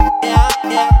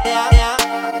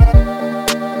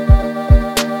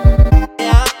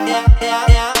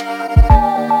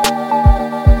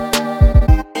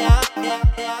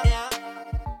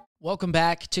welcome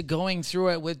back to Going Through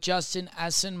It with Justin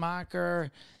Essenmacher.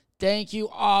 Thank you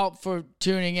all for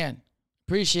tuning in.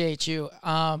 Appreciate you.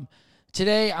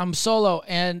 Today I'm solo,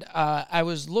 and I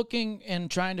was looking and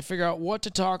trying to figure out what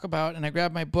to talk about, and I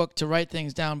grabbed my book to write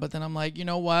things down, but then I'm like, you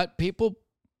know what?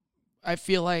 I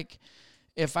feel like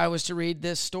if I was to read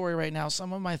this story right now,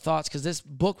 some of my thoughts, because this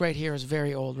book right here is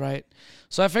very old, right?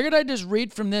 So I figured I'd just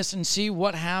read from this and see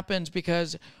what happens,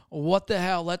 because what the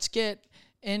hell? Let's get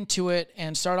into it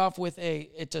and start off with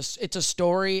it's a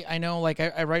story. I know, like,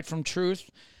 I write from truth.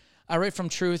 I write from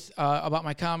truth about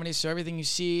my comedy, so everything you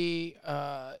see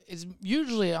is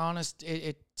usually honest.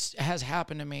 It has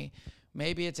happened to me.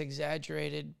 Maybe it's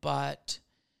exaggerated, but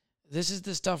this is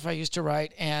the stuff I used to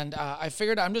write, and I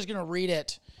figured I'm just gonna read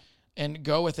it and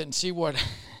go with it and see what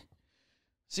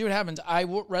happens. I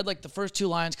read like the first two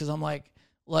lines because I'm like,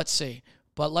 let's see.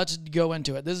 But let's go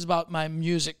into it. This is about my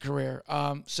music career.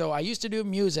 So I used to do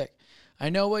music. I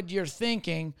know what you're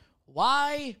thinking.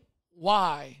 Why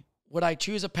would I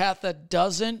choose a path that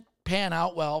doesn't pan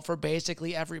out well for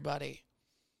basically everybody?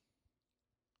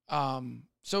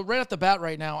 So right off the bat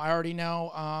right now, I already know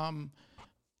I'm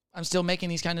still making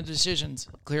these kind of decisions,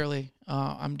 clearly.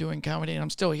 I'm doing comedy, and I'm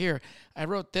still here. I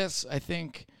wrote this, I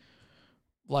think,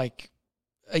 like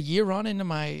a year on into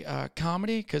my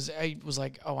comedy, because I was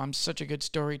like, oh, I'm such a good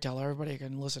storyteller. Everybody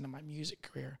can listen to my music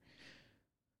career.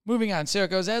 Moving on. So it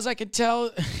goes, as you could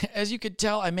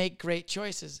tell, I make great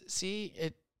choices. See,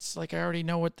 it's like I already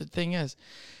know what the thing is.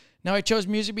 Now I chose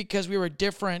music because we were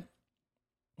different.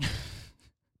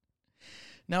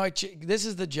 This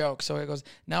is the joke. So it goes,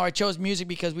 now I chose music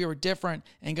because we were different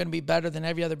and going to be better than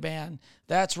every other band.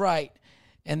 That's right.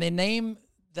 And the name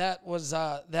that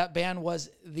band was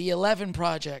The 11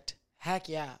 Project. Heck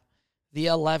yeah. The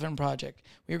 11 Project.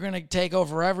 We were going to take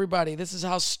over everybody. This is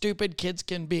how stupid kids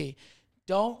can be.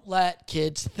 Don't let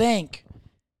kids think.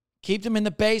 Keep them in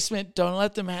the basement. Don't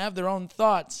let them have their own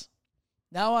thoughts.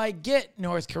 Now I get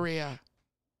North Korea.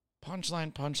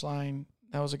 Punchline.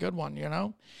 That was a good one, you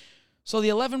know? So the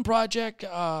 11 Project,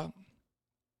 to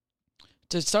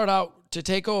start out, to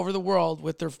take over the world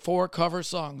with their 4 cover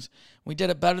songs. We did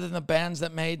it better than the bands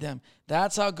that made them.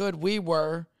 That's how good we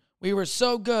were. We were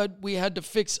so good, we had to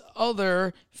fix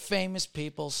other famous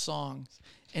people's songs.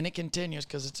 And it continues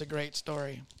because it's a great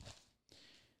story.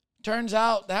 Turns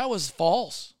out that was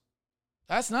false.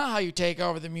 That's not how you take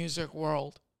over the music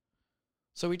world.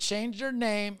 So we changed our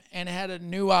name and had a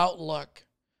new outlook.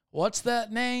 What's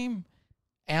that name?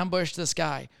 Ambush the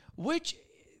Sky, which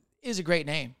is a great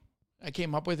name. I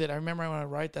came up with it. I remember when I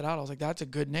write that out, I was like, that's a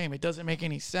good name. It doesn't make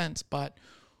any sense, but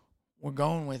we're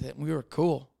going with it. We were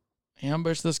cool.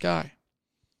 Ambush the Sky.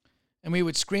 And we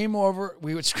would scream our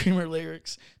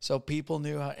lyrics so people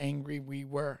knew how angry we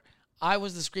were. I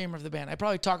was the screamer of the band. I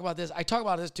probably talk about this. I talk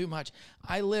about this too much.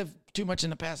 I live too much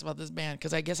in the past about this band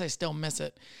because I guess I still miss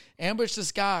it. Ambush the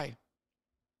Sky.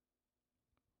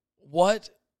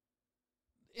 What?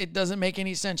 It doesn't make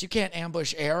any sense. You can't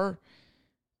ambush air.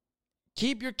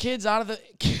 Keep your kids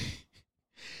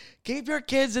keep your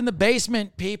kids in the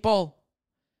basement, people.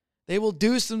 They will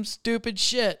do some stupid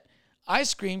shit. I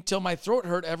scream till my throat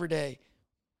hurt every day.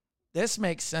 This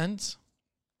makes sense.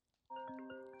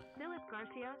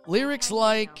 Lyrics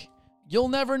like, you'll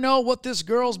never know what this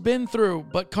girl's been through,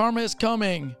 but karma is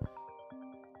coming.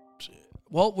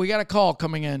 Well, we got a call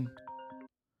coming in.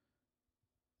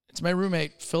 It's my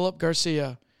roommate, Philip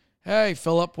Garcia. Hey,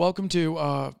 Philip, welcome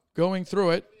to Going Through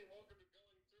It.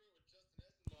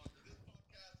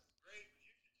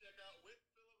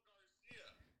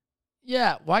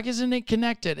 Yeah, why isn't it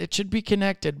connected? It should be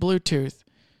connected, Bluetooth.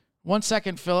 1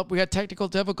 second, Philip. We got technical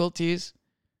difficulties.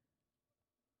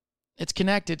 It's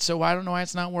connected, so I don't know why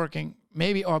it's not working.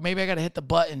 Maybe I got to hit the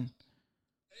button.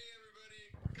 Hey,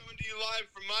 everybody. Coming to you live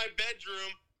from my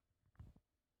bedroom.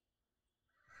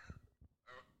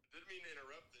 Didn't mean to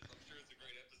interrupt this. I'm sure it's a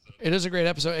great episode. It is a great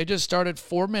episode. It just started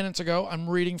 4 minutes ago. I'm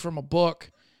reading from a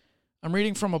book,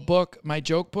 my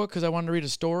joke book, because I wanted to read a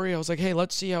story. I was like, hey,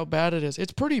 let's see how bad it is.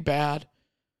 It's pretty bad.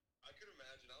 I could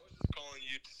imagine. I was just calling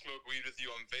you to smoke weed with you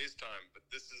on FaceTime, but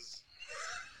this is...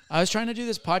 I was trying to do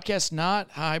this podcast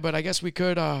not high, but I guess we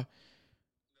could... No,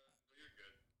 you're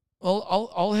good. Well,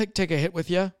 I'll take a hit with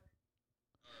you. All right.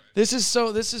 This is so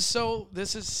online.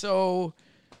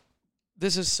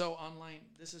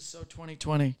 This is so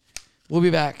 2020. We'll be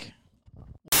back.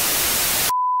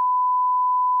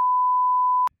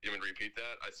 You want me to repeat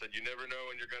that? I said, you never know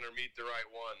when you're going to meet the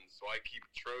right one, so I keep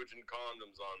Trojan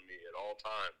condoms on me at all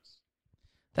times.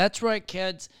 That's right,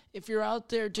 kids. If you're out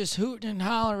there just hooting and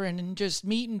hollering and just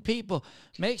meeting people,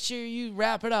 make sure you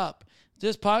wrap it up.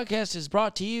 This podcast is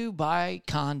brought to you by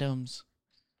condoms.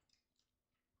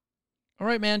 All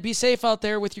right, man. Be safe out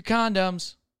there with your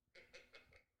condoms.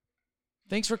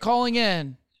 Thanks for calling in.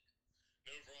 No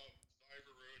problem. Sorry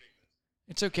for ruining this.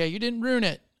 It's okay. You didn't ruin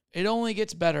it. It only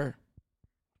gets better.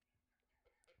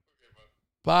 Okay, bud.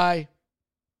 Bye.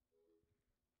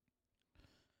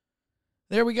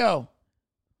 There we go.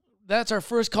 That's our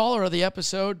first caller of the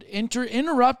episode.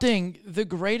 Interrupting the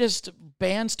greatest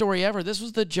band story ever. This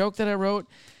was the joke that I wrote.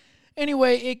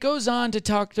 Anyway, it goes on to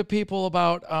talk to people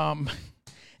about,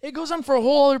 it goes on for a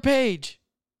whole other page.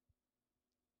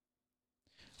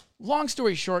 Long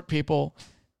story short, people,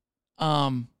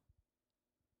 the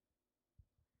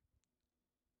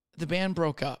band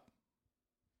broke up.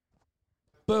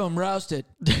 Boom, roasted.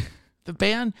 The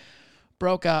band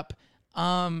broke up.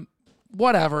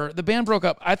 Whatever. The band broke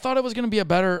up. I thought it was going to be a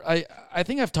better... I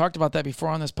think I've talked about that before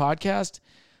on this podcast.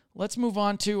 Let's move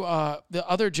on to the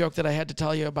other joke that I had to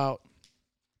tell you about.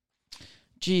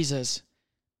 Jesus.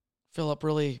 Philip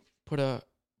really put a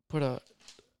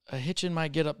hitch in my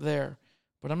get up there.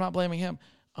 But I'm not blaming him.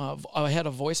 I had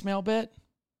a voicemail bit.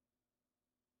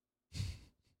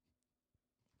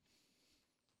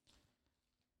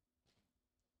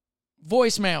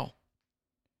 Voicemail.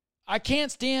 I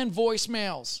can't stand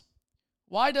voicemails.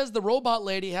 Why does the robot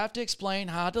lady have to explain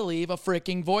how to leave a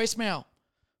freaking voicemail?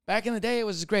 Back in the day, it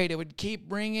was great. It would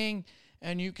keep ringing,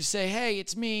 and you could say, hey,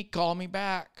 it's me. Call me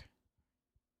back.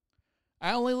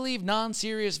 I only leave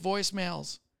non-serious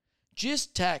voicemails.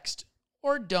 Just text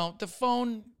or don't. The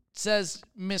phone says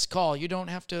missed call. You don't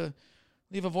have to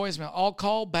leave a voicemail. I'll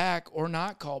call back or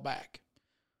not call back.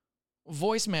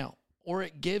 Voicemail. Or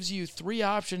it gives you 3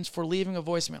 options for leaving a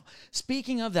voicemail.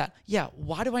 Speaking of that, yeah,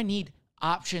 why do I need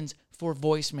options for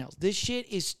voicemails? This shit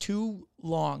is too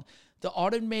long. The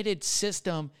automated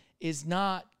system is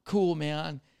not cool,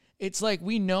 man. It's like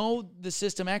we know the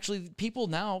system. Actually, people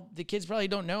now, the kids probably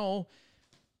don't know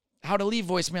how to leave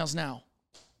voicemails now.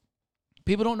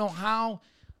 People don't know how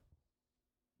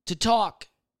to talk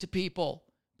to people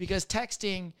because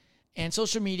texting and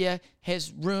social media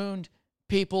has ruined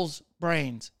people's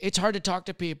brains. It's hard to talk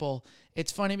to people.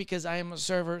 It's funny because I am a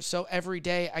server, so every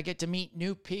day I get to meet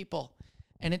new people.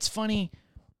 And it's funny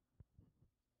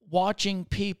watching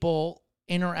people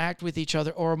interact with each other,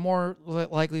 or more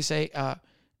likely say,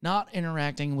 not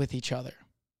interacting with each other.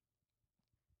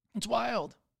 It's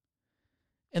wild.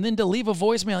 And then to leave a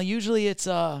voicemail, usually it's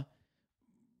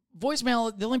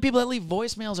voicemail. The only people that leave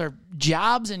voicemails are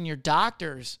jobs and your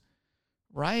doctors,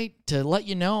 right? To let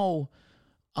you know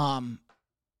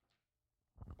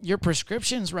your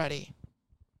prescription's ready.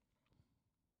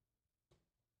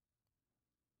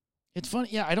 It's funny.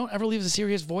 Yeah, I don't ever leave a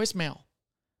serious voicemail.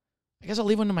 I guess I'll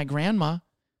leave one to my grandma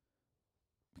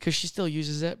because she still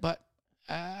uses it, but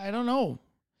I don't know.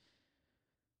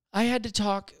 I had to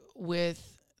talk with...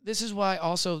 This is why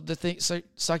also the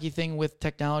sucky thing with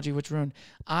technology, which ruined.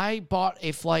 I bought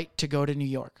a flight to go to New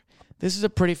York. This is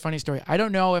a pretty funny story. I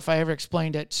don't know if I ever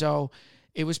explained it, so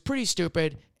it was pretty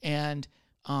stupid. And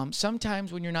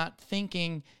sometimes when you're not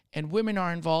thinking and women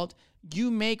are involved, you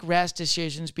make rash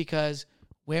decisions because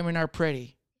women are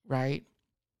pretty, right?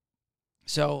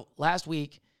 So last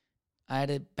week, I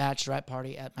had a bachelorette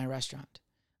party at my restaurant.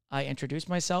 I introduced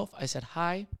myself. I said,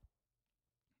 hi.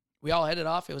 We all headed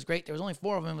off. It was great. There was only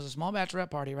 4 of them. It was a small bachelorette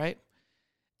party, right?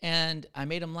 And I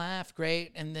made them laugh.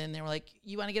 Great. And then they were like,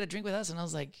 you want to get a drink with us? And I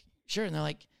was like, sure. And they're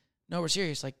like, no, we're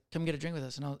serious. Like, come get a drink with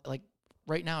us. And I was like,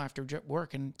 right now after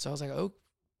work. And so I was like, oh,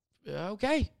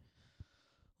 okay,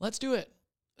 let's do it.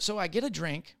 So I get a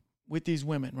drink with these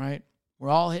women, right? We're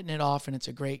all hitting it off and it's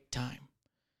a great time.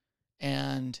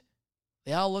 And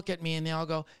they all look at me and they all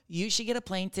go, you should get a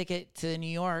plane ticket to New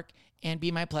York and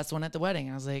be my +1 at the wedding.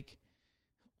 And I was like,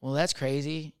 well, that's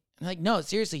crazy. I'm like, no,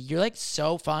 seriously, you're like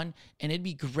so fun and it'd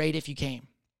be great if you came.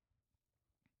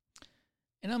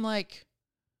 And I'm like,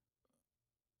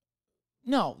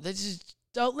 no, this is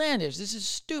outlandish. This is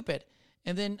stupid.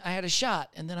 And then I had a shot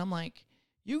and then I'm like,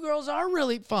 you girls are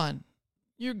really fun.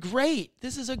 You're great.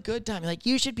 This is a good time. Like,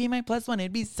 you should be my +1.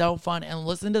 It'd be so fun. And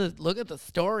look at the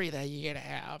story that you're going to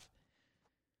have.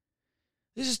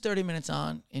 This is 30 minutes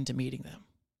on into meeting them.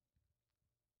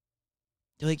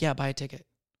 They're like, yeah, buy a ticket.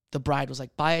 The bride was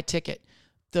like, buy a ticket.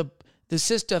 The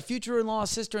future-in-law,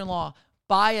 sister-in-law,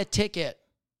 buy a ticket.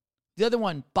 The other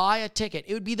one, buy a ticket.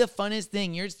 It would be the funnest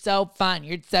thing. You're so fun.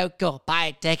 You're so cool. Buy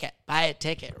a ticket. Buy a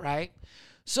ticket, right?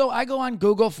 So I go on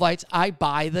Google Flights. I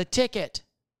buy the ticket.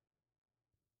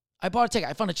 I bought a ticket.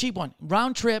 I found a cheap one.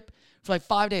 Round trip for like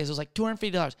 5 days. It was like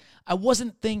 $250. I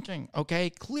wasn't thinking, okay?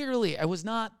 Clearly, I was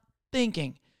not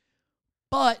thinking.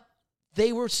 But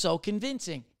they were so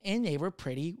convincing. And they were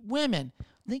pretty women.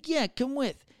 Like, yeah, come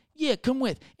with. Yeah, come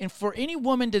with. And for any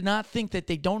woman to not think that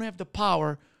they don't have the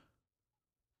power,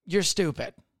 you're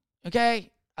stupid. Okay?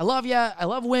 I love you. I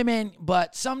love women.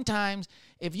 But sometimes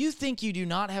if you think you do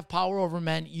not have power over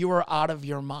men, you are out of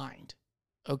your mind.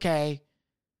 Okay?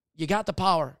 You got the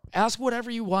power. Ask whatever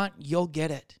you want. You'll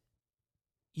get it.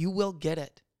 You will get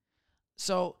it.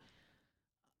 So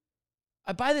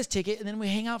I buy this ticket and then we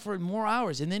hang out for more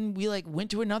hours. And then we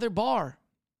went to another bar.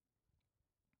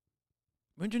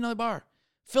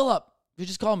 Philip, who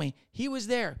just called me, he was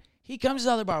there. He comes to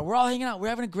the other bar. We're all hanging out. We're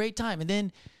having a great time. And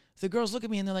then the girls look at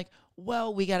me and they're like,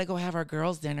 well, we got to go have our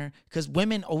girls' dinner because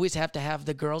women always have to have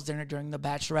the girls' dinner during the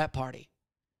bachelorette party.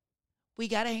 We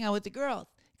got to hang out with the girls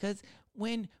because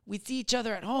when we see each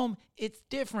other at home, it's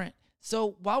different.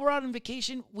 So while we're out on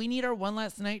vacation, we need our one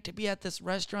last night to be at this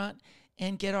restaurant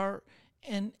and get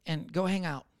and go hang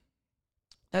out.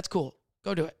 That's cool.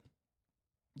 Go do it.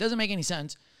 Doesn't make any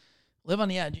sense. Live on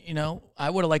the edge, I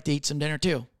would have liked to eat some dinner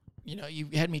too. You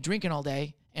had me drinking all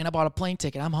day and I bought a plane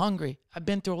ticket. I'm hungry. I've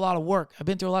been through a lot of work. I've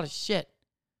been through a lot of shit.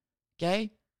 Okay?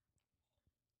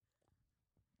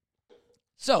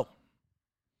 So,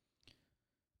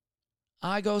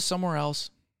 I go somewhere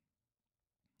else.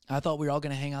 I thought we were all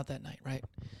going to hang out that night, right?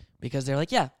 Because they're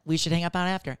like, yeah, we should hang out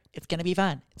after. It's going to be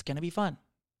fun. It's going to be fun.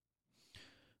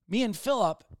 Me and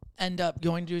Philip end up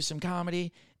going to do some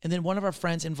comedy. And then one of our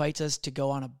friends invites us to go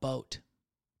on a boat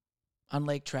on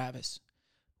Lake Travis,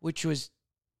 which was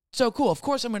so cool. Of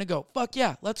course I'm going to go. Fuck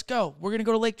yeah, let's go. We're going to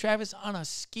go to Lake Travis on a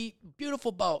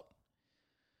beautiful boat.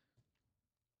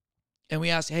 And we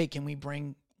asked, hey, can we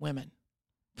bring women?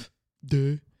 Duh.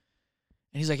 And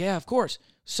he's like, yeah, of course.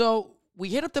 So we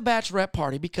hit up the bachelorette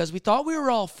party because we thought we were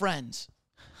all friends.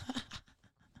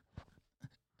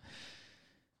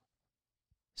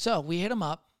 So we hit him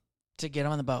up to get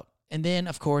him on the boat. And then,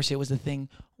 of course, it was the thing,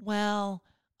 well,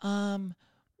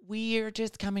 we're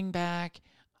just coming back.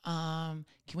 Can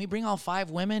we bring all 5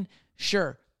 women?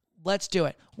 Sure, let's do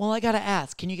it. Well, I got to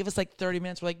ask, can you give us 30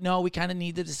 minutes? We're like, no, we kind of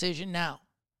need the decision now.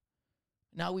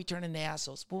 Now we turn into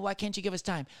assholes. Well, why can't you give us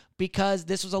time? Because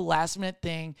this was a last-minute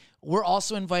thing. We're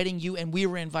also inviting you, and we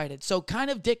were invited. So kind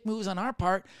of dick moves on our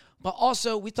part, but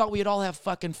also we thought we'd all have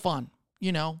fucking fun,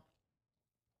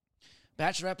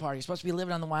 Bachelorette party. You're supposed to be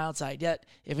living on the wild side. Yet,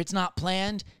 if it's not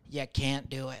planned, you can't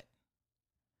do it.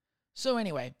 So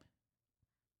anyway,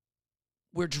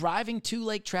 we're driving to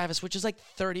Lake Travis, which is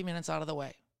 30 minutes out of the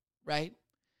way, right?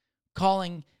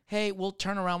 Calling, hey, we'll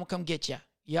turn around. We'll come get you.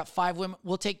 You got 5 women.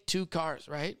 We'll take 2 cars,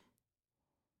 right?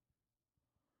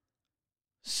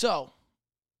 So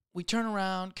we turn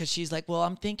around because she's like, well,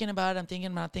 I'm thinking about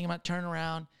it. Turn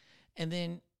around. And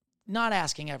then not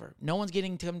asking ever. No one's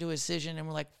getting to come to a decision. And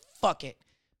we're like, fuck it.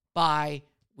 Bye.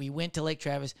 We went to Lake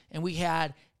Travis and we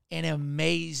had an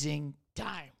amazing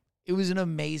time. It was an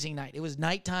amazing night. It was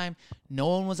nighttime. No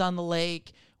one was on the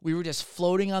lake. We were just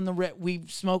floating on the we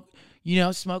smoked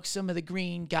some of the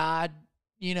green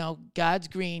God's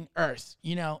green earth,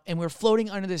 and we're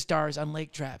floating under the stars on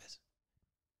Lake Travis.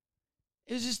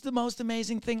 It was just the most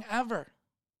amazing thing ever.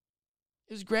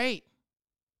 It was great.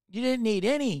 You didn't need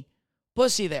any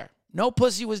pussy there. No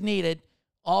pussy was needed.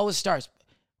 All was stars.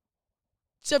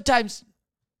 Sometimes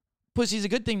pussy's a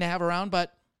good thing to have around,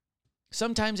 but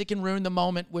sometimes it can ruin the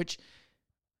moment, which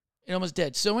it almost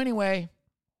did. So anyway,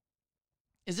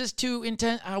 is this too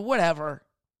intense? Whatever.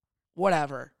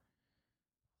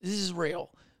 This is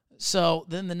real. So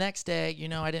then the next day,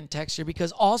 I didn't text her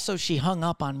because also she hung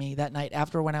up on me that night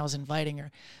after when I was inviting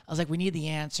her. I was like, we need the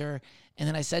answer. And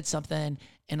then I said something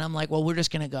and I'm like, well, we're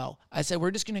just going to go. I said, we're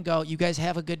just going to go. You guys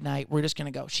have a good night. We're just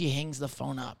going to go. She hangs the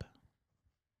phone up.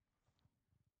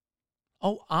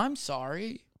 Oh, I'm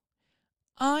sorry.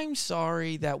 I'm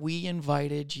sorry that we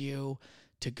invited you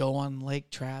to go on Lake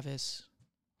Travis.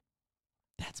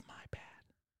 That's my bad.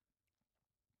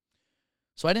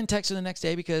 So I didn't text her the next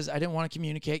day because I didn't want to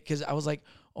communicate because I was like,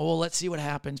 oh, well, let's see what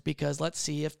happens because let's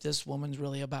see if this woman's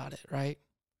really about it, right?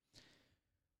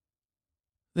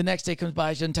 The next day comes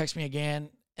by, she doesn't text me again.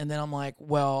 And then I'm like,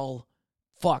 well,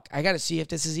 fuck, I got to see if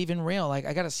this is even real. I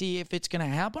got to see if it's going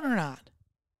to happen or not.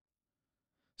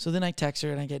 So then I text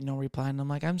her and I get no reply. And I'm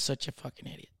like, I'm such a fucking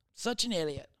idiot. Such an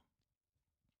idiot.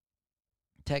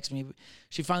 Text me.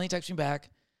 She finally texts me back.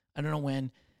 I don't know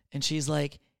when. And she's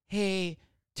like, hey,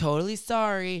 totally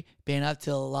sorry. Been up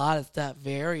to a lot of stuff.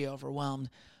 Very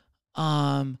overwhelmed.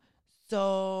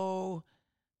 So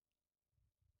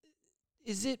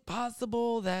is it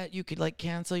possible that you could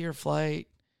cancel your flight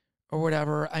or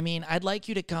whatever? I mean, I'd like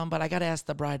you to come, but I got to ask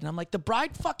the bride. And I'm like, the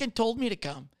bride fucking told me to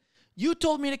come. You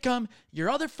told me to come. Your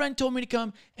other friend told me to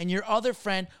come. And your other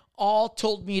friend all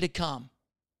told me to come.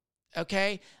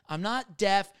 Okay? I'm not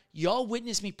deaf. Y'all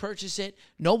witnessed me purchase it.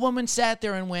 No woman sat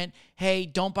there and went, hey,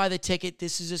 don't buy the ticket.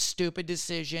 This is a stupid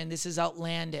decision. This is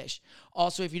outlandish.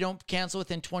 Also, if you don't cancel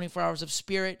within 24 hours of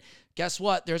Spirit, guess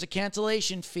what? There's a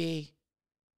cancellation fee.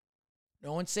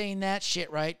 No one's saying that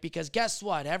shit, right? Because guess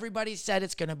what? Everybody said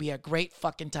it's going to be a great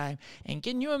fucking time. And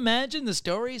can you imagine the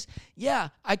stories? Yeah,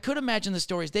 I could imagine the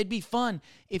stories. They'd be fun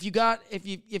if you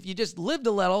just lived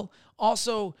a little.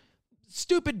 Also,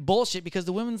 stupid bullshit because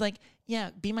the woman's like,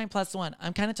 yeah, be my plus one.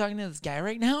 I'm kind of talking to this guy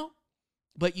right now,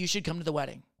 but you should come to the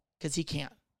wedding because he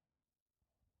can't.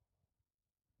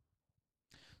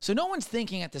 So no one's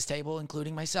thinking at this table,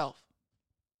 including myself.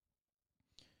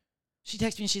 She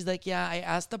texts me and she's like, yeah, I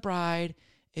asked the bride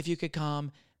if you could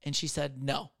come, and she said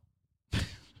no.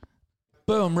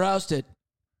 Boom, roasted.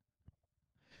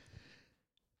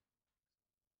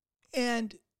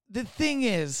 And the thing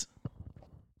is,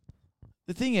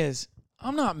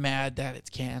 I'm not mad that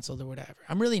it's canceled or whatever.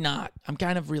 I'm really not. I'm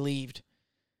kind of relieved.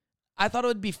 I thought it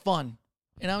would be fun.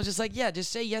 And I was just like, yeah,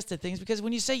 just say yes to things. Because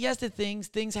when you say yes to things,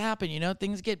 things happen, you know?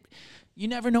 You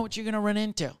never know what you're going to run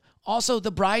into. Also,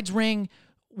 the bride's ring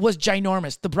was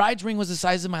ginormous. The bride's ring was the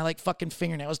size of my, like, fucking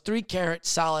fingernail. It was 3 carat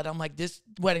solid. I'm like, this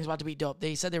wedding's about to be dope.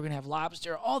 They said they were going to have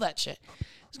lobster, all that shit.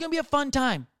 It's going to be a fun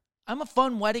time. I'm a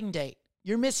fun wedding date.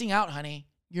 You're missing out, honey.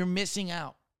 You're missing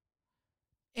out.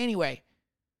 Anyway.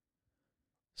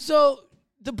 So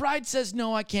the bride says,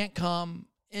 no, I can't come.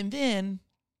 And then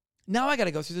now I got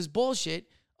to go through this bullshit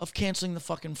of canceling the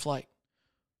fucking flight.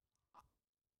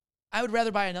 I would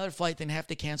rather buy another flight than have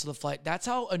to cancel the flight. That's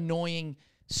how annoying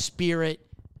Spirit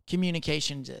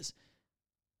Communications is.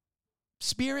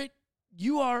 Spirit,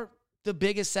 you are the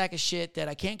biggest sack of shit that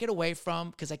I can't get away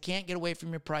from because I can't get away from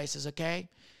your prices, okay?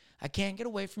 I can't get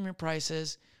away from your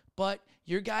prices. But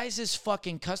your guys'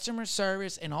 fucking customer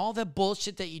service and all the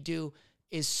bullshit that you do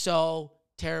is so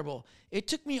terrible. It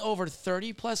took me over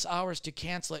 30 plus hours to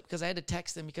cancel it because I had to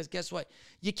text them because guess what?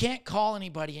 You can't call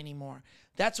anybody anymore.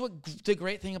 That's what the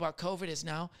great thing about COVID is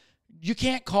now. You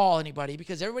can't call anybody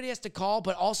because everybody has to call,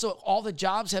 but also all the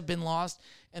jobs have been lost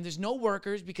and there's no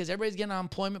workers because everybody's getting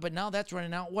unemployment, but now that's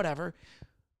running out, whatever.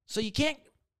 So you can't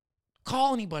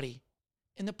call anybody.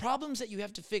 And the problems that you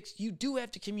have to fix, you do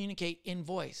have to communicate in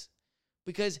voice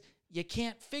because you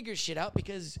can't figure shit out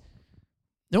because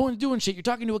no one's doing shit. You're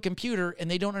talking to a computer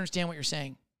and they don't understand what you're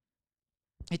saying.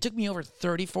 It took me over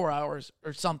 34 hours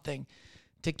or something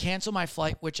to cancel my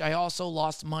flight, which I also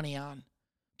lost money on,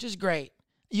 which is great.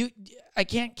 I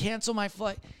can't cancel my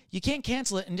flight. You can't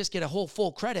cancel it and just get a whole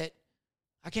full credit.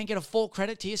 I can't get a full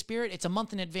credit to you, Spirit. It's a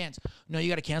month in advance. No, you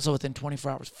got to cancel within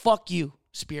 24 hours. Fuck you,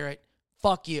 Spirit.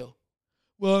 Fuck you.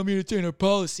 Well, I mean, it's in our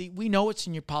policy. We know it's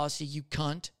in your policy, you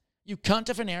cunt. You cunt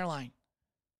of an airline.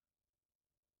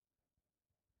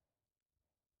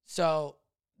 So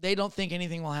they don't think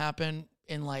anything will happen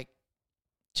in like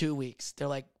 2 weeks. They're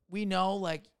like, we know,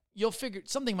 like, you'll figure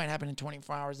something might happen in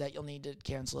 24 hours that you'll need to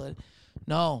cancel it.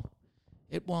 No,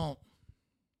 it won't.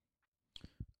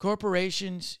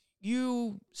 Corporations,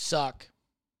 you suck.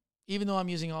 Even though I'm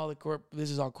using all this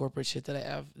is all corporate shit that I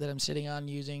have that I'm sitting on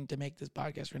using to make this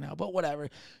podcast right now. But whatever,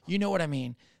 you know what I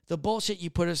mean. The bullshit you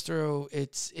put us through,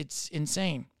 it's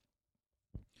insane.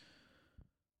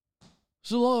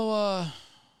 So,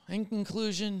 in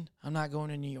conclusion, I'm not going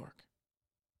to New York.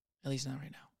 At least not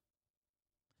right now.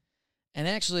 And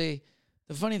actually,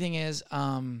 the funny thing is,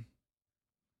 a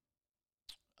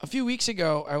few weeks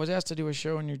ago, I was asked to do a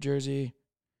show in New Jersey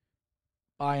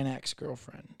by an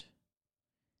ex-girlfriend.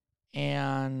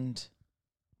 And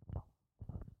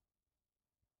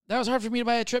that was hard for me to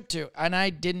buy a trip to. And I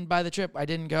didn't buy the trip. I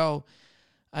didn't go.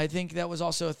 I think that was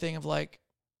also a thing of like,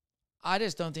 I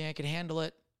just don't think I could handle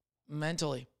it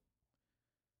mentally.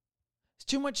 It's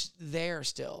too much there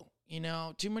still, you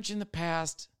know, too much in the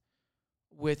past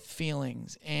with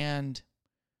feelings. And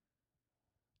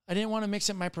I didn't want to mix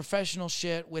up my professional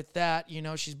shit with that. You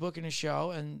know, she's booking a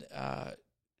show and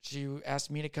she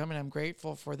asked me to come and I'm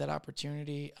grateful for that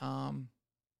opportunity. But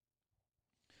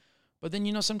then,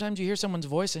 you know, sometimes you hear someone's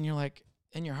voice and you're like,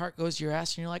 and your heart goes to your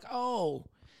ass and you're like, oh,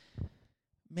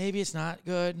 maybe it's not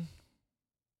good.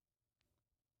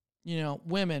 You know,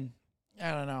 women,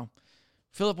 I don't know.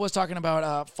 Philip was talking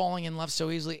about falling in love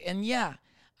so easily. And yeah,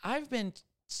 I've been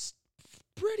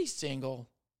pretty single,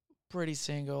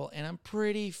 and I'm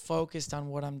pretty focused on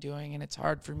what I'm doing. And it's so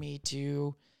hard for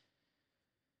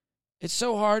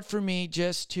me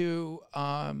just to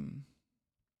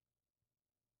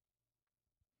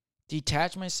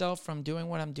detach myself from doing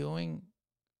what I'm doing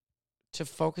to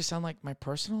focus on like my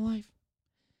personal life,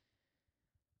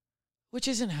 which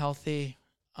isn't healthy.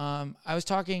 I was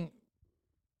talking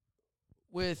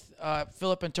with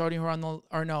Philip and Tony, who are on the,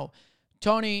 or no,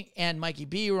 Tony and Mikey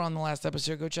B were on the last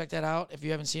episode. Go check that out if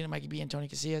you haven't seen it, Mikey B and Tony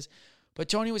Casillas. But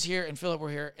Tony was here and Philip were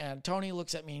here, and Tony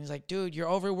looks at me and he's like, dude, you're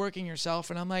overworking yourself.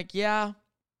 And I'm like, yeah,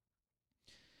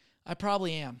 I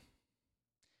probably am.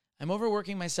 I'm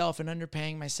overworking myself and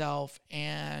underpaying myself,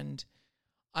 and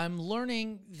I'm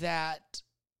learning that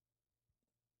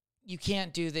you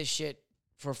can't do this shit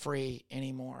for free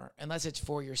anymore unless it's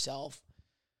for yourself,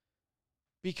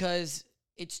 because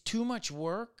it's too much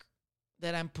work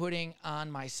that I'm putting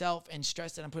on myself and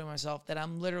stress that I'm putting on myself that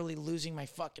I'm literally losing my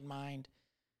fucking mind.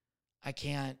 I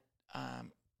can't,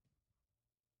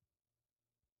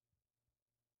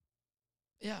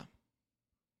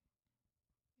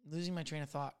 losing my train of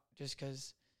thought just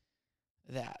because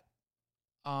that.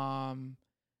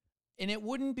 And it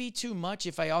wouldn't be too much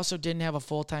if I also didn't have a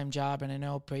full-time job. And I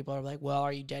know people are like, well,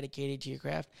 are you dedicated to your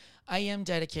craft? I am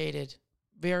dedicated,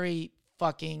 very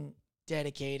fucking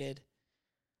dedicated.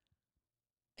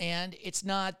 And it's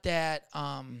not that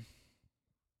I'm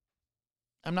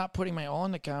not putting my all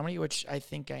into comedy, which I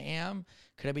think I am.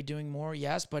 Could I be doing more?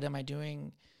 Yes. But am I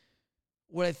doing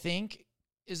what I think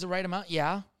is the right amount?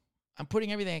 Yeah. I'm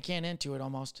putting everything I can into it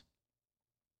almost.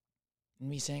 And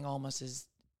me saying almost is,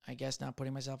 I guess, not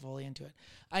putting myself fully into it.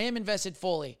 I am invested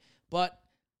fully, but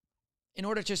in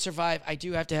order to survive, I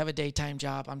do have to have a daytime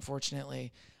job,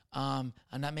 unfortunately. I'm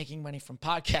not making money from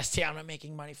podcasting. I'm not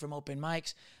making money from open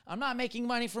mics. I'm not making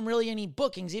money from really any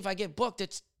bookings. If I get booked,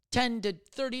 it's $10 to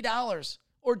 $30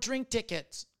 or drink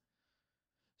tickets.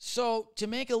 So to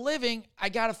make a living, I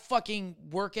got to fucking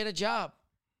work at a job.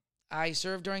 I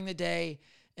serve during the day,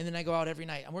 and then I go out every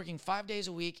night. I'm working 5 days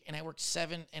a week, and I work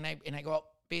 7, and I go out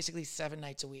basically 7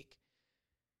 nights a week.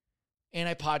 And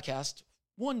I podcast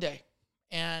one day.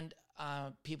 And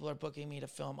people are booking me to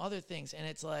film other things. And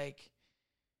it's like,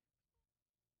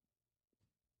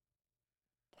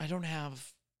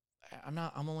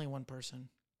 I'm only one person.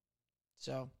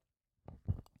 So,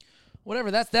 whatever,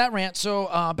 that's that rant.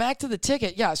 So, back to the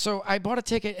ticket. Yeah, so I bought a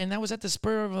ticket, and that was at the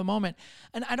spur of a moment.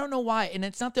 And I don't know why. And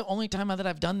it's not the only time that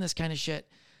I've done this kind of shit.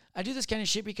 I do this kind of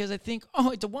shit because I think, oh,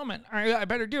 it's a woman. I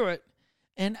better do it.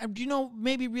 And,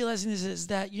 maybe realizing this is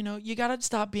that, you got to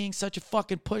stop being such a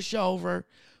fucking pushover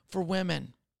for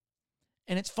women.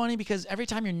 And it's funny because every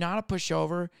time you're not a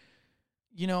pushover,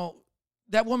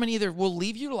 that woman either will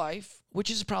leave your life, which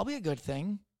is probably a good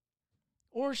thing,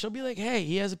 or she'll be like, hey,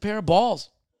 he has a pair of balls.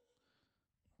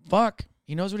 Fuck.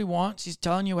 He knows what he wants. He's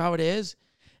telling you how it is.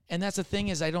 And that's the thing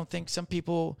is, I don't think some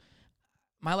people,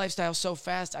 my lifestyle's so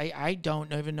fast, I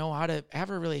don't even know how to have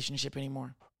a relationship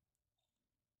anymore.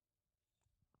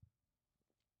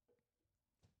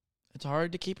 It's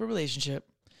hard to keep a relationship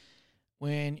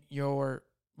when your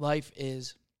life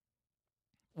is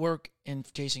work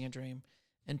and chasing a dream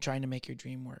and trying to make your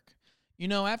dream work.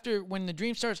 After when the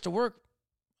dream starts to work,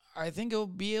 I think it'll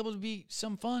be able to be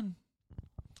some fun.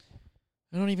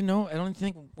 I don't even know. I don't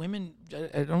think women,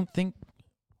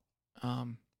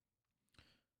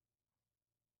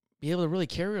 be able to really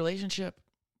carry a relationship,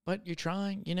 but you're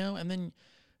trying, and then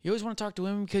you always want to talk to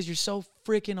women because you're so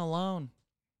freaking alone.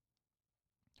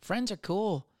 Friends are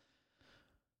cool,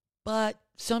 but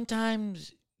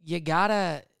sometimes you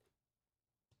gotta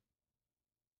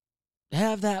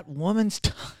have that woman's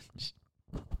touch.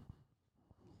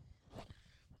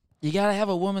 You gotta have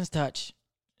a woman's touch.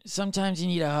 Sometimes you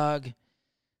need a hug,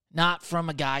 not from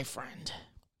a guy friend.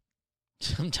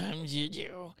 Sometimes you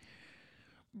do.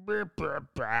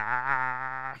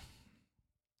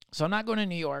 So I'm not going to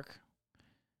New York.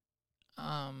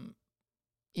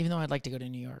 Even though I'd like to go to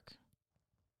New York.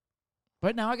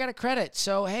 But now I got a credit.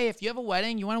 So, hey, if you have a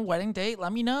wedding, you want a wedding date,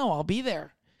 let me know. I'll be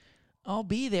there. I'll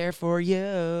be there for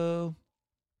you.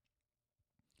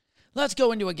 Let's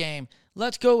go into a game.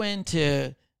 Let's go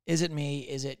into Is It Me?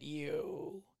 Is It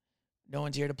You? No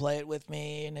one's here to play it with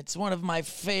me, and it's one of my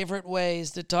favorite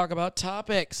ways to talk about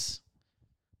topics.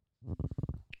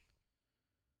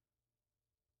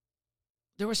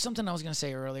 There was something I was going to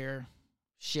say earlier.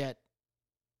 Shit.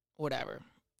 Whatever.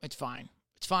 It's fine.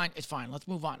 It's fine. It's fine. Let's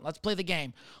move on. Let's play the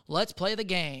game. Let's play the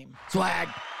game. Swag.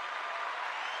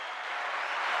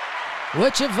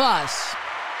 Which of us...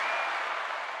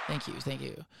 Thank you.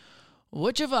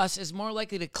 Which of us is more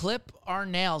likely to clip our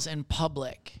nails in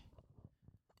public?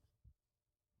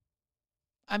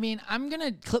 I mean, I'm going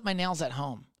to clip my nails at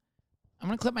home.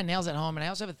 And I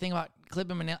also have a thing about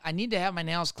clipping my nails. I need to have my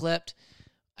nails clipped.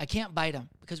 I can't bite them.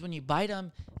 Because when you bite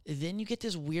them, then you get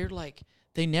this weird,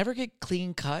 they never get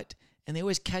clean cut. And they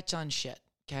always catch on shit,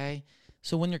 okay?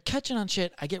 So when they're catching on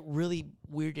shit, I get really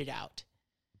weirded out.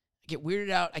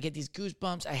 I get these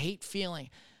goosebumps. I hate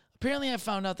feeling Apparently I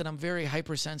found out that I'm very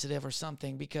hypersensitive or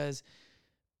something because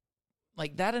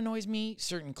like that annoys me.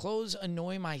 Certain clothes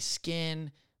annoy my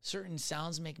skin. Certain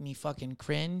sounds make me fucking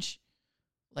cringe.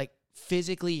 Like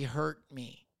physically hurt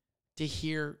me to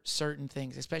hear certain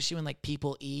things, especially when like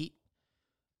people eat.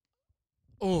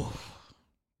 Oh,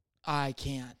 I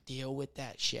can't deal with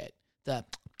that shit.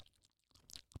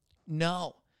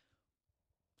 No.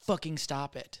 Fucking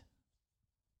stop it.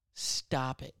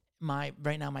 Stop it.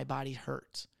 Right now my body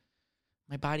hurts.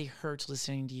 My body hurts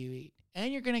listening to you eat.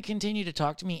 And you're going to continue to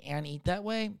talk to me and eat that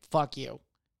way? Fuck you.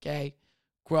 Okay?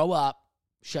 Grow up.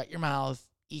 Shut your mouth.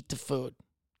 Eat the food.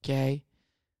 Okay?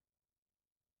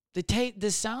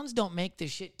 The sounds don't make the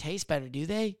shit taste better, do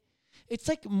they? It's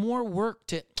like more work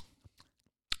to...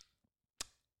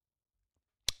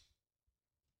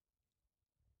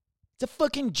 It's a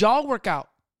fucking jaw workout.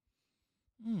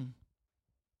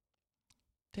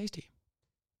 Tasty.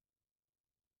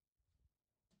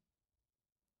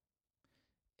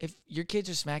 If your kids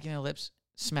are smacking their lips,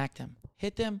 smack them.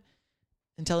 Hit them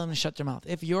and tell them to shut their mouth.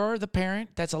 If you're the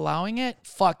parent that's allowing it,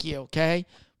 fuck you, okay?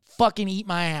 Fucking eat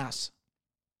my ass.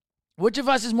 Which of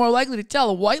us is more likely to tell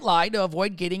a white lie to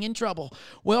avoid getting in trouble?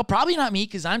 Well, probably not me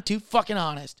because I'm too fucking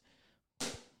honest.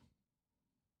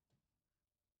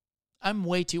 I'm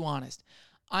way too honest.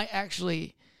 I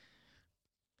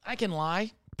can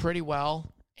lie pretty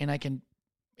well, and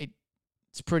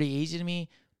it's pretty easy to me,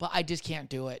 but I just can't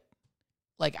do it.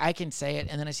 Like, I can say it,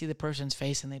 and then I see the person's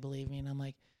face, and they believe me, and I'm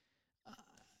like,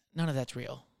 none of that's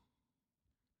real.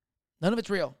 None of it's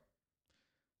real.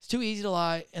 It's too easy to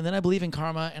lie, and then I believe in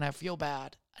karma, and I feel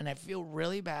bad, and I feel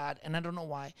really bad, and I don't know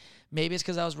why. Maybe it's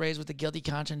because I was raised with the guilty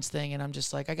conscience thing, and I'm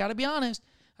just like, I got to be honest.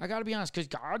 Because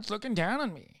God's looking down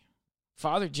on me.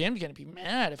 Father Jim's going to be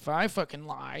mad if I fucking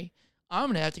lie. I'm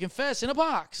going to have to confess in a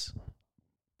box.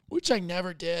 Which I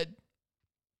never did.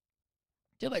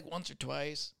 Did like once or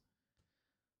twice.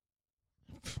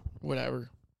 Whatever.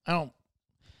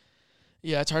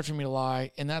 Yeah, it's hard for me to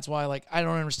lie. And that's why, like, I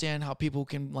don't understand how people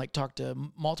can, like, talk to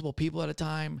multiple people at a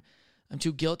time. I'm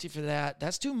too guilty for that.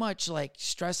 That's too much, like,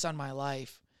 stress on my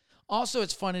life. Also,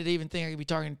 it's funny to even think I could be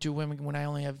talking to women when I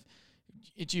only have,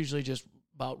 it's usually just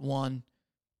about one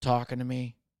talking to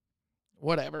me.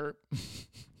 Whatever.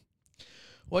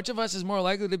 Which of us is more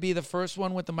likely to be the first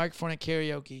one with the microphone at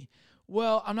karaoke?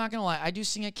 Well, I'm not going to lie. I do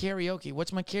sing at karaoke.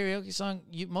 What's my karaoke song?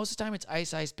 Most of the time, it's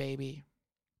Ice Ice Baby.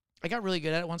 I got really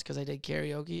good at it once because I did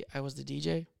karaoke. I was the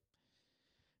DJ.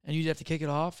 And you'd have to kick it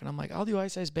off. And I'm like, I'll do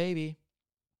Ice Ice Baby.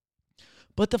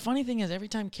 But the funny thing is, every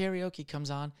time karaoke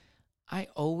comes on, I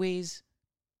always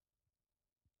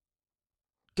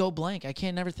go blank. I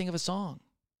can't never think of a song.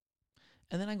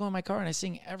 And then I go in my car and I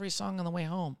sing every song on the way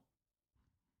home.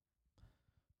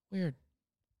 Weird.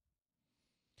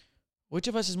 Which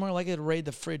of us is more likely to raid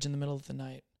the fridge in the middle of the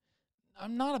night?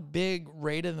 I'm not a big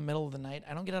raid in the middle of the night.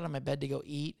 I don't get out of my bed to go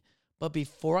eat. But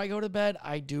before I go to bed,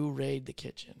 I do raid the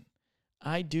kitchen.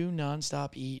 I do nonstop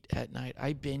eat at night.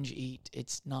 I binge eat.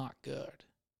 It's not good.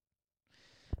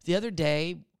 The other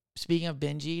day, speaking of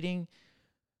binge eating,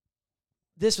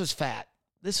 this was fat.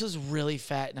 This was really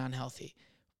fat and unhealthy.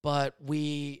 But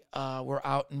we were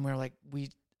out and we're like,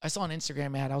 I saw an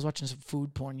Instagram ad. I was watching some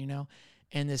food porn, you know,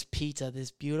 and this pizza,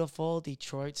 this beautiful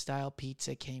Detroit-style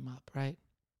pizza came up, right?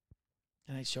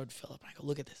 And I showed Philip. And I go,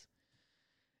 look at this.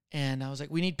 And I was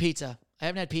like, we need pizza. I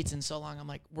haven't had pizza in so long. I'm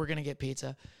like, we're going to get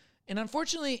pizza. And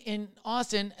unfortunately, in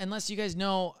Austin, unless you guys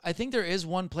know, I think there is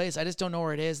one place. I just don't know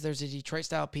where it is. There's a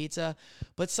Detroit-style pizza.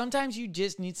 But sometimes you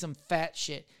just need some fat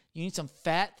shit. You need some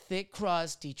fat, thick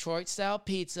crust, Detroit-style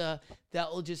pizza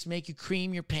that will just make you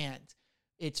cream your pants.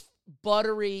 It's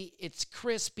buttery, it's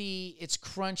crispy, it's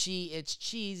crunchy, it's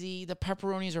cheesy. The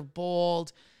pepperonis are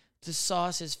bold. The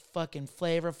sauce is fucking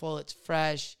flavorful. It's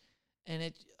fresh.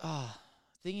 And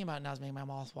thinking about it now is making my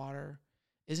mouth water.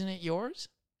 Isn't it yours?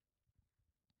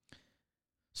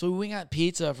 So we got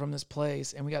pizza from this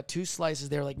place, and we got 2 slices.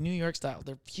 They're like New York style.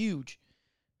 They're huge.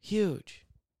 Huge.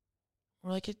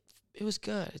 We're like, it was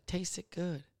good. It tasted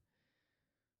good.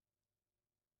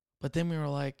 But then we were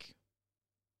like,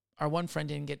 our one friend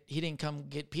didn't come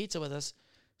get pizza with us.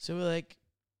 So we're like,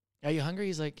 are you hungry?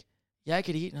 He's like, yeah, I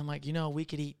could eat. And I'm like, we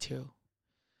could eat too.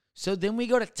 So then we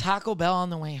go to Taco Bell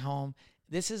on the way home.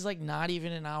 This is like not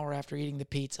even an hour after eating the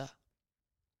pizza.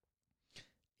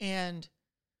 And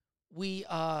we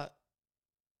stop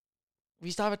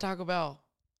at Taco Bell.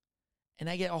 And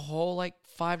I get a whole like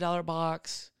 $5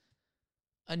 box.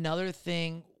 Another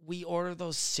thing, we order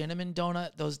those cinnamon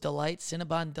donut, those delights,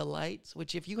 Cinnabon delights,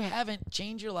 which if you haven't,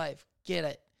 change your life. Get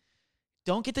it.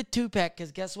 Don't get the 2-pack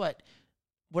because guess what?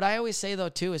 What I always say though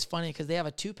too is funny because they have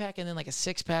a 2-pack and then like a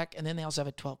 6-pack and then they also have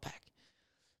a 12-pack.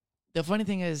 the funny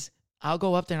thing is, I'll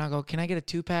go up there and I'll go, can I get a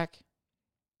 2-pack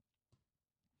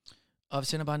of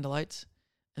Cinnabon Delights?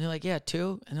 And they're like, yeah,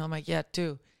 2. And I'm like, yeah,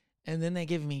 2. And then they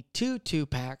give me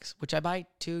 2-packs, which I buy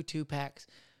 2-packs.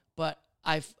 But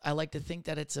I like to think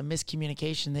that it's a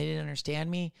miscommunication. They didn't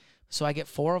understand me, so I get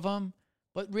 4 of them.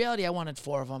 But in reality, I wanted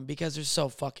 4 of them because they're so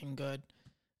fucking good.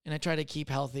 And I try to keep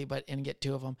healthy, and get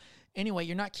 2 of them. Anyway,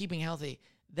 you're not keeping healthy.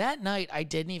 That night, I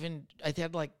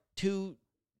had like 2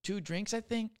 drinks, I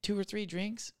think, 2 or 3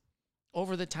 drinks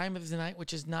over the time of the night,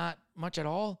 which is not much at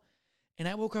all. And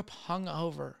I woke up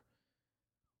hungover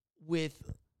with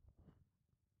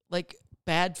like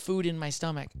bad food in my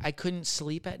stomach. I couldn't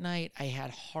sleep at night. I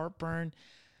had heartburn,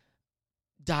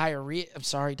 diarrhea. I'm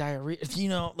sorry, diarrhea. You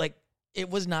know, like it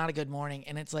was not a good morning.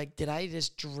 And it's like, did I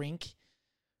just drink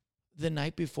the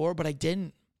night before? But I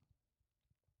didn't.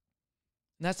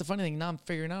 And that's the funny thing. Now I'm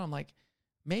figuring out, I'm like,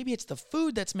 maybe it's the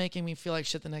food that's making me feel like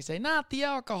shit the next day, not the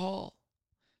alcohol.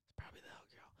 It's probably the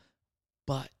alcohol.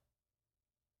 But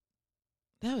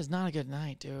that was not a good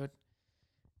night, dude.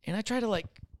 And I try to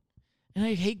and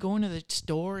I hate going to the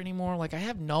store anymore. Like, I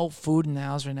have no food in the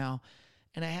house right now.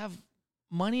 And I have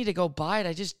money to go buy it.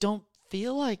 I just don't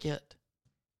feel like it.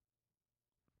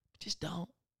 I just don't.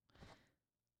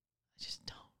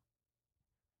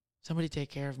 Somebody take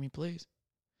care of me, please.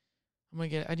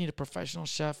 I need a professional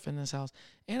chef in this house.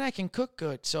 And I can cook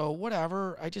good. So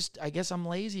whatever. I guess I'm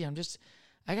lazy. I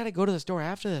got to go to the store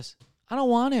after this. I don't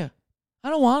want to.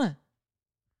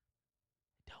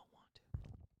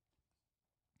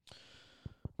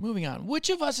 Moving on.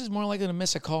 Which of us is more likely to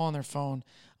miss a call on their phone?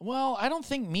 Well, I don't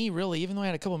think me, really, even though I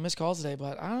had a couple of missed calls today,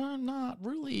 but I'm not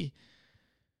really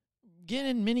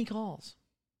getting many calls.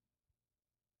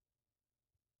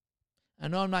 I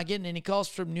know I'm not getting any calls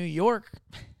from New York.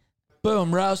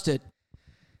 Boom, roasted.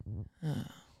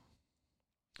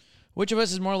 Which of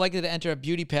us is more likely to enter a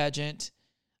beauty pageant?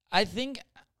 I think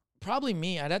probably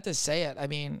me. I'd have to say it. I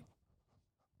mean,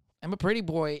 I'm a pretty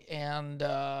boy, and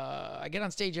I get on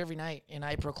stage every night, and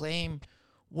I proclaim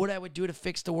what I would do to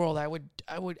fix the world.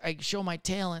 I show my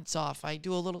talents off. I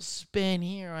do a little spin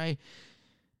here. I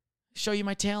show you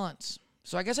my talents.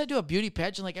 So I guess I do a beauty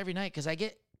pageant like every night because I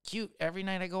get cute every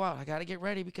night I go out. I got to get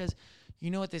ready because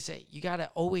you know what they say. You got to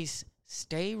always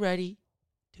stay ready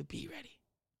to be ready.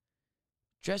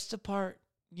 Dress the part,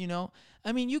 you know.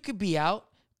 I mean, you could be out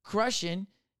crushing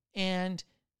and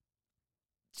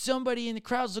somebody in the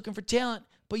crowd's looking for talent,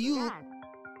 but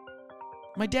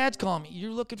my dad's calling me.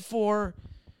 You're looking for,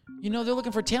 they're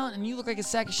looking for talent, and you look like a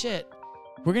sack of shit.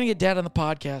 We're going to get Dad on the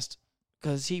podcast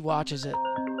because he watches it.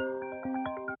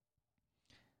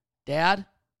 Dad?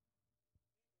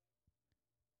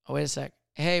 Oh, wait a sec.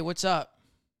 Hey, what's up?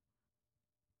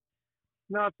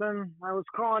 Nothing. I was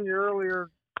calling you earlier.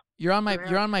 You're on my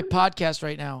podcast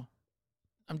right now.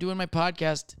 I'm doing my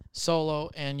podcast solo,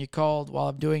 and you called while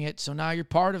I'm doing it, so now you're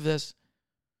part of this.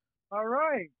 All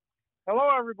right. Hello,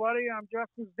 everybody. I'm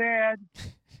Justin's dad.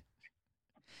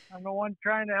 I'm the one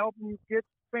trying to help him get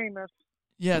famous.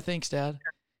 Yeah, thanks, Dad.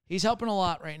 He's helping a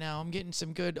lot right now. I'm getting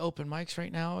some good open mics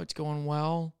right now. It's going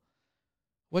well.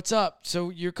 What's up? So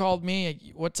you called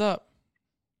me. What's up?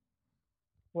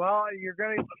 Well, you're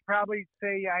going to probably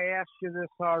say I asked you this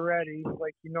already,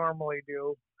 like you normally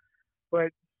do.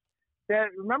 But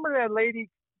remember that lady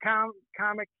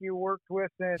comic you worked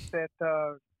with at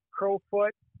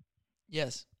Crowfoot?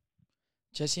 Yes.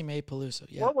 Jessie Mae Peluso.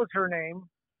 Yeah. What was her name?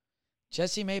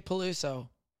 Jessie Mae Peluso.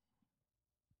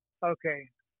 Okay,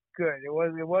 good. It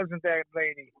wasn't that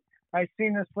lady. I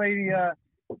seen this lady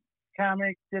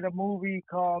comic did a movie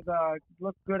called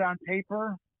Look Good on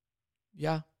Paper.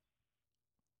 Yeah.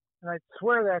 And I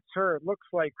swear that's her. It looks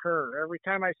like her. Every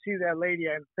time I see that lady,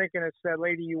 I'm thinking it's that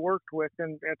lady you worked with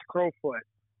at Crowfoot.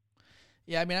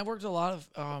 Yeah, I mean, I've worked with a lot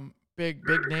of big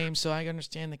names, so I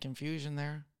understand the confusion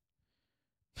there.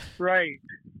 Right.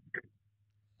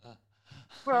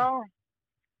 Well,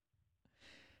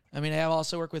 I mean, I have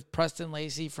also worked with Preston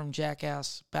Lacey from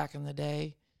Jackass back in the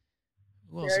day.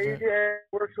 Yeah, you did.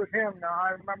 Worked with him now.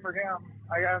 I remember him.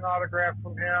 I got an autograph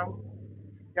from him.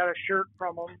 Got a shirt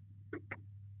from him.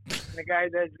 And the guy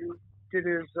that did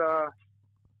his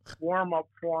warm-up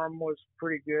for him was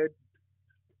pretty good.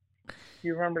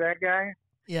 You remember that guy?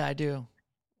 Yeah, I do.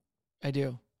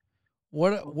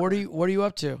 What are you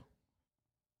up to?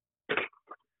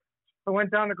 I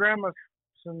went down to Grandma's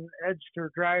and edged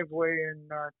her driveway and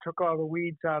took all the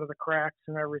weeds out of the cracks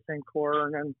and everything for her,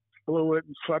 and then blew it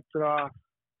and swept it off.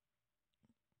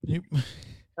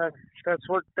 That's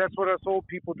what us old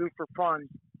people do for fun.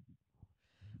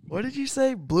 What did you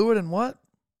say? Blew it and what?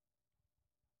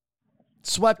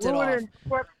 Swept it off.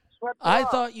 swept it I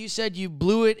off. thought you said you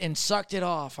blew it and sucked it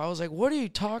off. I was like, what are you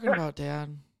talking about,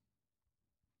 Dad?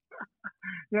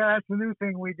 Yeah, that's the new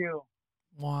thing we do.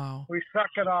 Wow. We suck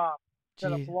it off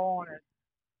instead Gee. of blowing it.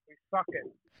 We suck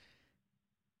it.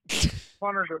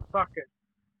 Funner to suck it.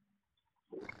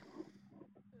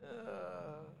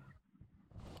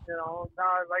 You know, now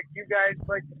like you guys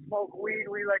like to smoke weed,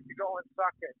 we like to go and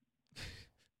suck it.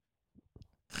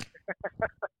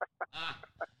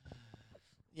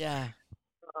 Yeah.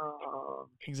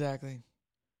 Exactly.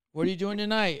 What are you doing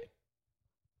tonight?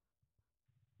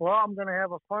 Well, I'm gonna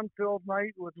have a fun-filled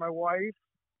night with my wife.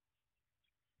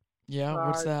 Yeah,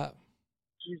 what's that?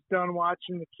 She's done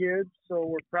watching the kids, so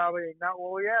we're probably not.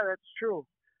 Well, yeah, that's true.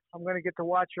 I'm gonna get to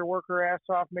watch her work her ass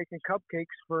off making cupcakes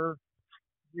for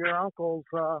your uncle's,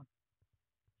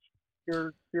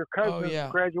 your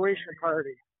cousin's graduation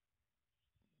party.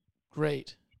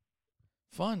 Great.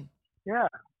 Fun. Yeah.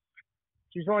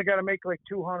 She's only got to make like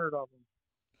 200 of them.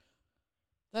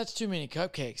 That's too many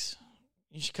cupcakes.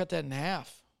 You should cut that in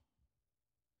half.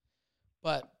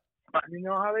 But you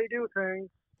know how they do things.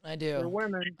 I do. They're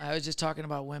women. I was just talking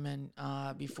about women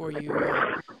before you.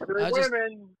 They're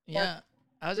women. Yeah.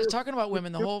 I was just talking about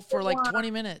women for like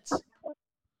 20 minutes.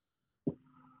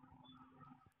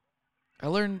 I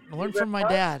learned from my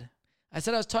dad. I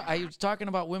said I was talking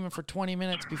about women for 20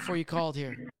 minutes before you called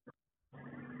here.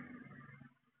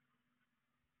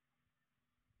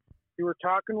 You were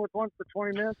talking with one for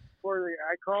 20 minutes before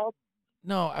I called?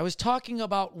 No, I was talking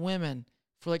about women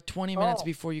for like 20 minutes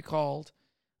before you called.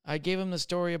 I gave him the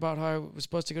story about how I was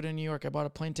supposed to go to New York. I bought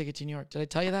a plane ticket to New York. Did I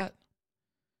tell you that?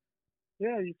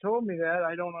 Yeah, you told me that.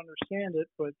 I don't understand it,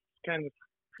 but it's kind of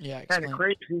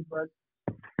crazy. But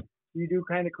you do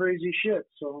kind of crazy shit,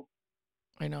 so.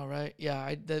 I know, right? Yeah,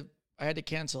 I had to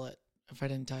cancel it if I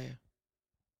didn't tell you.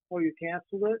 Oh, you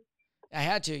canceled it? I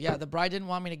had to. Yeah, the bride didn't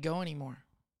want me to go anymore.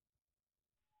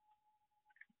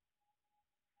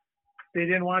 They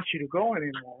didn't want you to go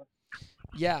anymore.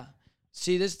 Yeah.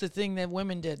 See, this is the thing that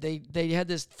women did. They had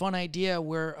this fun idea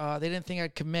where they didn't think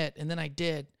I'd commit, and then I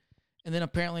did. And then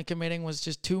apparently committing was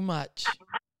just too much.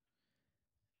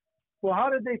 Well, how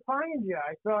did they find you?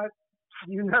 I thought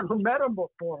you never met them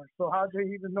before, so how did they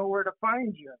even know where to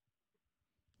find you?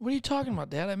 What are you talking about,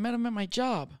 Dad? I met him at my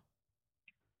job.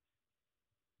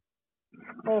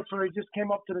 Oh, so they just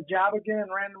came up to the job again and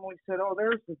randomly said, oh,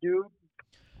 there's the dude.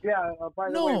 Yeah,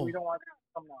 by the way, we don't want to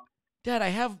come now.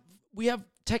 Dad, we have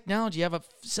technology. I have a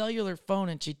cellular phone,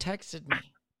 and she texted me.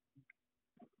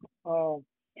 Oh,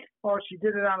 she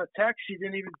did it on a text? She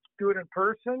didn't even do it in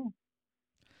person?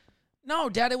 No,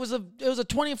 Dad, it was a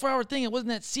 24-hour thing. It wasn't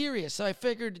that serious. So I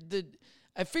figured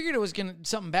it was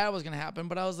something bad was gonna happen,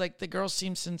 but I was like, the girl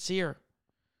seems sincere.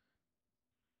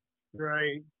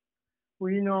 Right.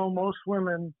 Well, you know, most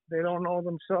women, they don't know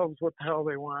themselves what the hell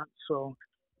they want, so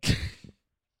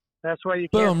that's why you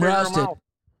can't figure them out.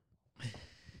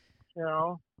 You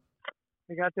know,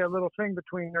 they got that little thing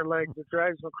between their legs that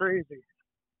drives them crazy.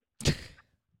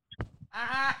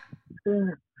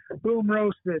 Boom,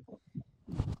 roasted.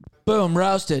 Boom,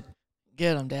 roasted.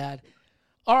 Get him, Dad.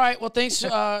 All right, well, thanks.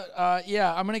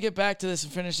 Yeah, I'm going to get back to this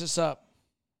and finish this up.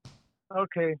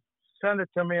 Okay, send it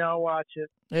to me. I'll watch it.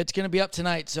 It's going to be up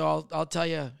tonight, so I'll tell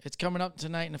you. It's coming up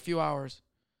tonight in a few hours.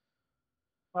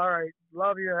 All right,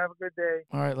 love you. Have a good day.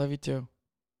 All right, love you too.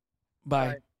 Bye.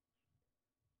 Bye.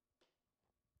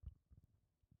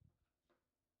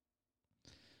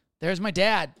 There's my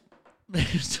dad.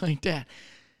 There's my dad.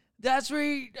 That's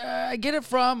where I get it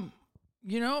from.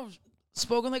 You know,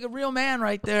 spoken like a real man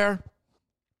right there.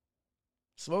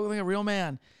 Spoken like a real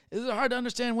man. Is it hard to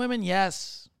understand women?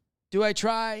 Yes. Do I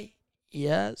try?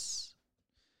 Yes.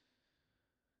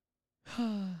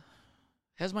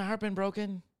 Has my heart been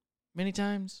broken many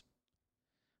times?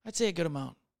 I'd say a good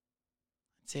amount.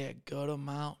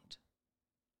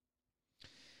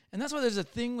 And that's why there's a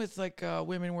thing with like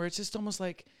women where it's just almost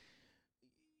like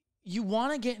you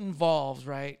want to get involved,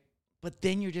 right? But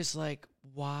then you're just like,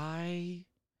 why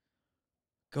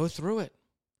go through it?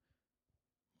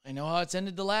 I know how it's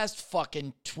ended the last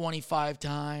fucking 25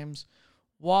 times.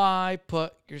 Why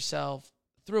put yourself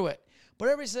through it? But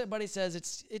everybody says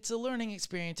it's a learning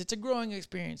experience. It's a growing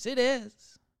experience. It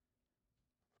is.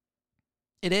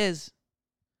 It is.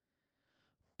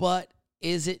 But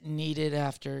is it needed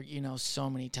after, so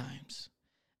many times?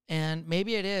 And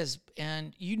maybe it is.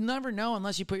 And you never know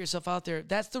unless you put yourself out there.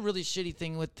 That's the really shitty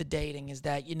thing with the dating is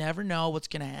that you never know what's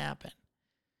going to happen.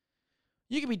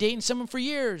 You could be dating someone for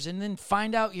years and then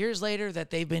find out years later that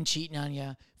they've been cheating on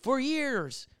you for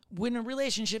years when a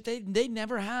relationship they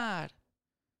never had.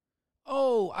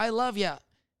 Oh, I love you.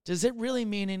 Does it really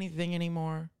mean anything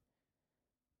anymore?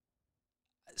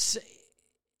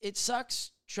 it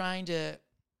sucks trying to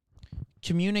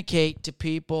communicate to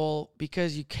people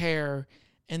because you care,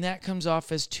 and that comes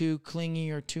off as too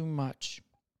clingy or too much.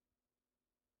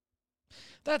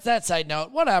 That's that side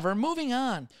note. Whatever. Moving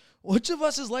on. Which of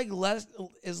us is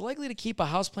likely to keep a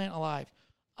houseplant alive?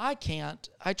 I can't.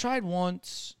 I tried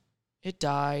once. It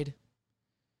died.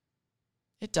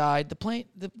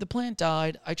 The plant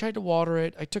died. I tried to water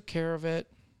it. I took care of it.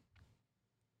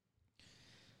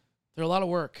 They're a lot of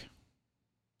work.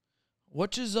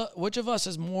 Which of us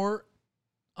is more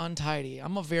untidy?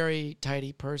 I'm a very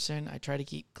tidy person. I try to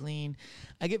keep clean.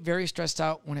 I get very stressed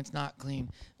out when it's not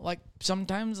clean. Like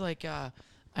sometimes,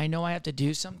 I know I have to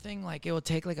do something. Like it will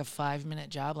take like a 5-minute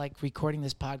job, like recording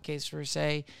this podcast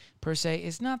per se.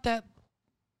 It's not that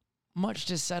much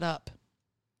to set up.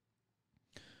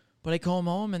 But I come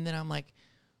home and then I'm like,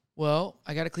 well,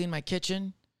 I got to clean my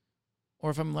kitchen. Or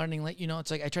if I'm learning late,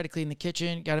 it's like I try to clean the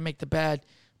kitchen, got to make the bed,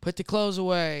 put the clothes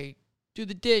away, do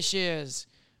the dishes,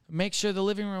 make sure the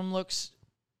living room looks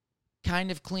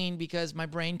kind of clean because my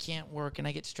brain can't work and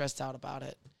I get stressed out about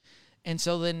it. And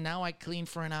so then now I clean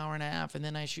for an hour and a half and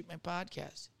then I shoot my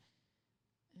podcast.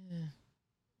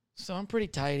 So I'm pretty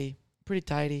tidy.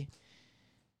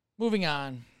 Moving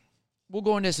on. We'll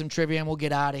go into some trivia and we'll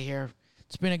get out of here.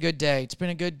 It's been a good day.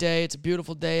 It's a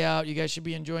beautiful day out. You guys should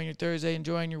be enjoying your Thursday,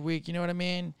 enjoying your week. You know what I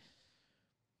mean?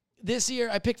 This year,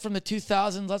 I picked from the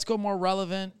 2000s. Let's go more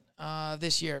relevant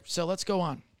this year. So let's go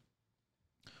on.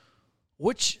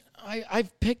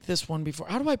 I've picked this one before.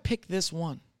 How do I pick this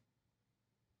one?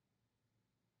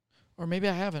 Or maybe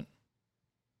I haven't.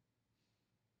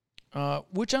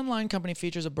 Which online company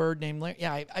features a bird named Larry?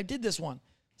 Yeah, I did this one.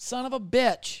 Son of a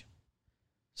bitch.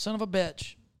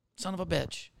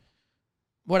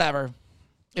 Whatever.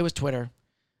 It was Twitter.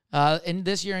 And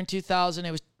this year in 2000,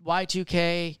 it was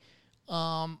Y2K.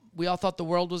 We all thought the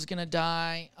world was going to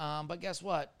die. But guess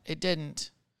what? It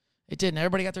didn't.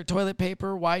 Everybody got their toilet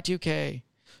paper. Y2K.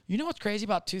 You know what's crazy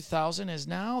about 2000 is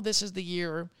now this is the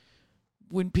year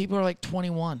when people are like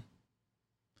 21.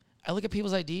 I look at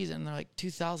people's IDs and they're like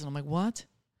 2000. I'm like, what?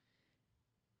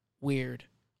 Weird.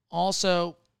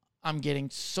 Also, I'm getting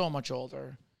so much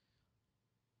older.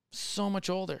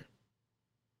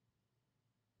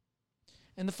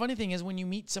 And the funny thing is when you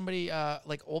meet somebody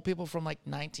like old people from like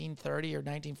 1930 or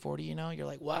 1940, you're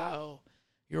like, wow,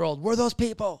 you're old. We're those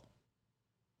people.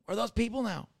 We're those people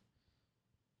now.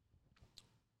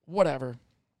 Whatever.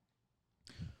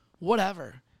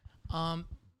 I've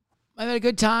had a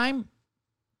good time.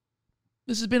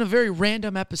 This has been a very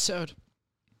random episode.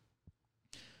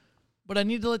 But I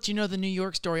need to let you know the New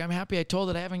York story. I'm happy I told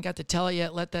it. I haven't got to tell it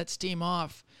yet. Let that steam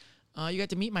off. You got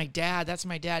to meet my dad. That's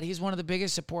my dad. He's one of the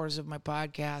biggest supporters of my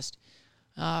podcast.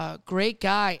 Great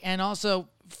guy. And also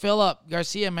Philip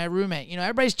Garcia, my roommate.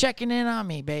 Everybody's checking in on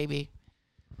me, baby.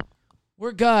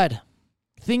 We're good.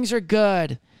 Things are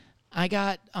good. I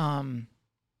got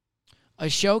a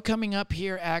show coming up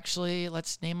here, actually.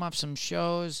 Let's name off some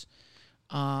shows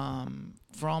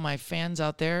for all my fans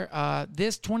out there.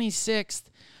 This 26th,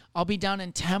 I'll be down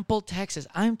in Temple, Texas.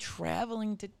 I'm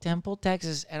traveling to Temple,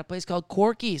 Texas at a place called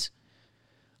Corky's.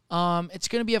 It's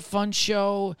going to be a fun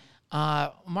show.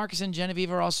 Marcus and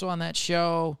Genevieve are also on that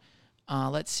show.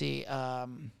 Let's see.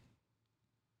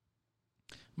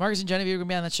 Marcus and Genevieve are going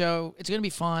to be on that show. It's going to be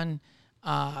fun.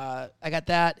 I got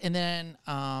that. And then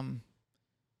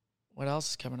what else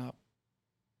is coming up?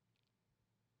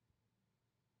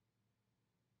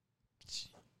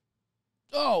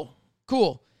 Oh,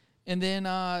 cool. And then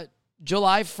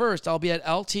July 1st, I'll be at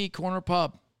LT Corner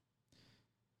Pub,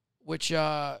 which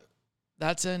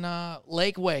that's in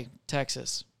Lakeway,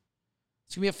 Texas.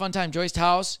 It's going to be a fun time. Joyce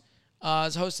House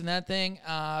is hosting that thing.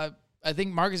 I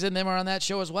think Marcus and them are on that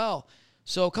show as well.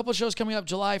 So a couple of shows coming up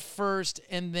July 1st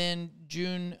and then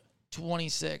June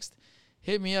 26th.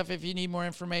 Hit me up if you need more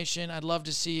information. I'd love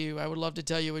to see you. I would love to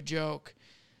tell you a joke.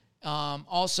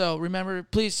 Also, remember,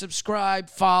 please subscribe,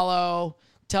 follow,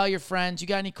 tell your friends. You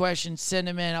got any questions, send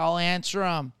them in. I'll answer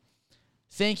them.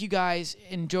 Thank you, guys.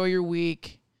 Enjoy your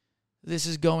week. This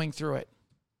is Going Through It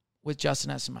with Justin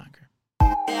Essemonker.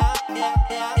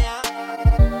 Yeah.